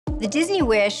The Disney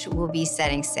Wish will be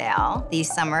setting sail the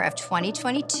summer of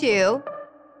 2022.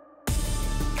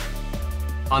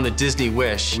 On the Disney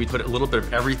Wish, we put a little bit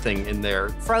of everything in there.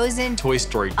 Frozen, Toy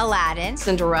Story, Aladdin,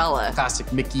 Cinderella,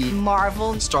 classic Mickey,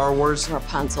 Marvel, Star Wars,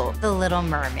 Rapunzel, The Little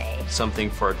Mermaid. something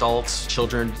for adults,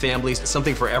 children, families,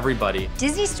 something for everybody.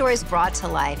 Disney stories brought to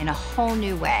life in a whole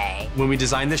new way. When we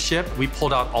designed the ship, we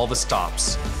pulled out all the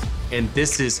stops. And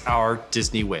this is our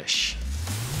Disney Wish.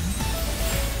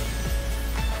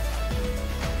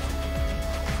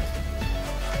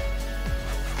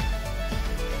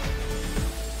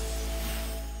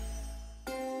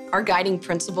 Our guiding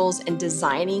principles in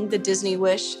designing the Disney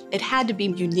Wish, it had to be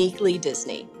uniquely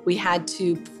Disney. We had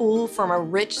to pull from a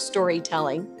rich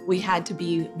storytelling. We had to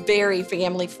be very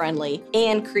family friendly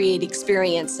and create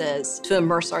experiences to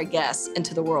immerse our guests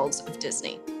into the worlds of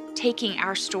Disney. Taking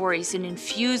our stories and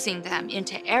infusing them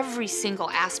into every single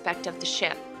aspect of the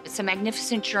ship. It's a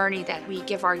magnificent journey that we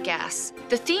give our guests.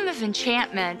 The theme of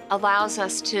enchantment allows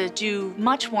us to do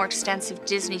much more extensive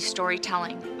Disney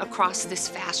storytelling across this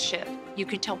vast ship. You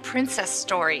can tell princess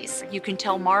stories, you can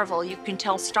tell Marvel, you can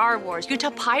tell Star Wars, you can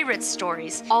tell pirate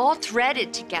stories, all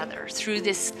threaded together through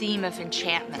this theme of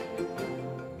enchantment.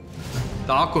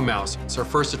 The Aquamouse, it's our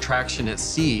first attraction at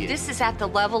sea. This is at the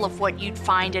level of what you'd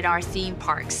find in our theme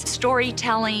parks.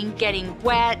 Storytelling, getting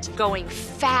wet, going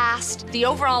fast. The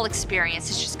overall experience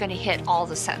is just going to hit all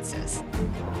the senses.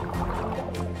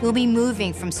 We'll be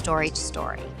moving from story to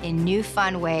story in new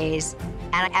fun ways,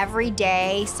 and every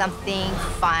day something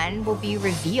fun will be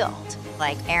revealed,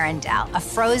 like Arendelle, a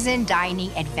frozen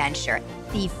dining adventure.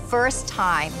 The first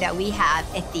time that we have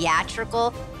a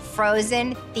theatrical,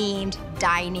 Frozen-themed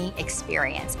dining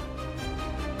experience.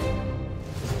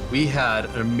 We had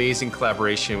an amazing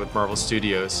collaboration with Marvel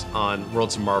Studios on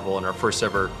Worlds of Marvel and our first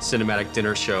ever cinematic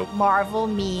dinner show. Marvel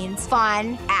means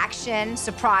fun, action,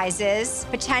 surprises,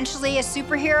 potentially a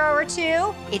superhero or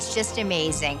two. It's just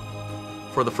amazing.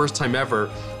 For the first time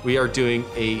ever, we are doing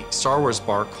a Star Wars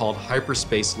bar called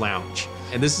Hyperspace Lounge.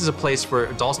 And this is a place where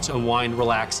adults to unwind,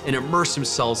 relax, and immerse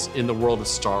themselves in the world of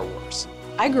Star Wars.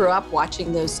 I grew up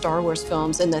watching those Star Wars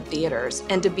films in the theaters,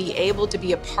 and to be able to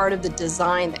be a part of the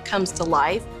design that comes to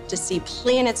life, to see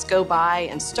planets go by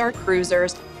and star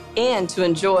cruisers, and to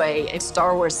enjoy a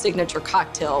Star Wars signature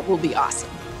cocktail will be awesome.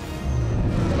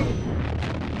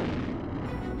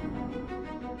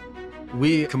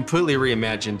 We completely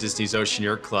reimagined Disney's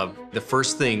Oceaneer Club. The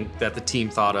first thing that the team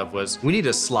thought of was, we need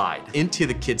a slide into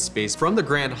the kids' space from the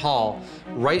Grand Hall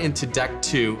right into Deck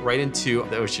 2, right into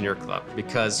the Oceaneer Club,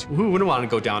 because who wouldn't want to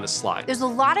go down a slide? There's a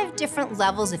lot of different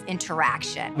levels of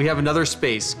interaction. We have another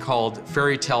space called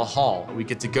Fairy Tale Hall. We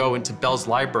get to go into Belle's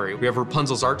library. We have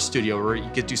Rapunzel's art studio where you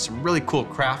get to do some really cool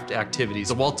craft activities.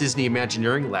 The Walt Disney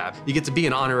Imagineering Lab. You get to be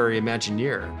an honorary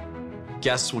Imagineer.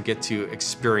 Guests will get to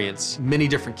experience many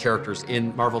different characters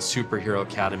in Marvel Superhero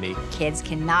Academy. Kids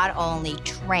can not only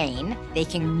train, they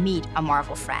can meet a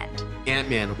Marvel friend.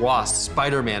 Ant-Man, Wasp,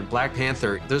 Spider-Man, Black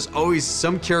Panther. There's always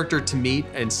some character to meet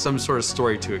and some sort of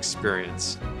story to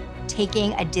experience.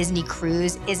 Taking a Disney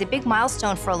cruise is a big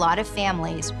milestone for a lot of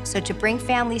families. So to bring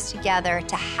families together,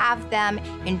 to have them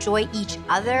enjoy each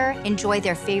other, enjoy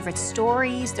their favorite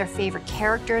stories, their favorite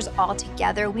characters all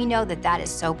together, we know that that is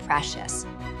so precious.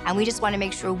 And we just want to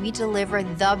make sure we deliver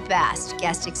the best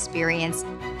guest experience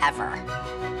ever.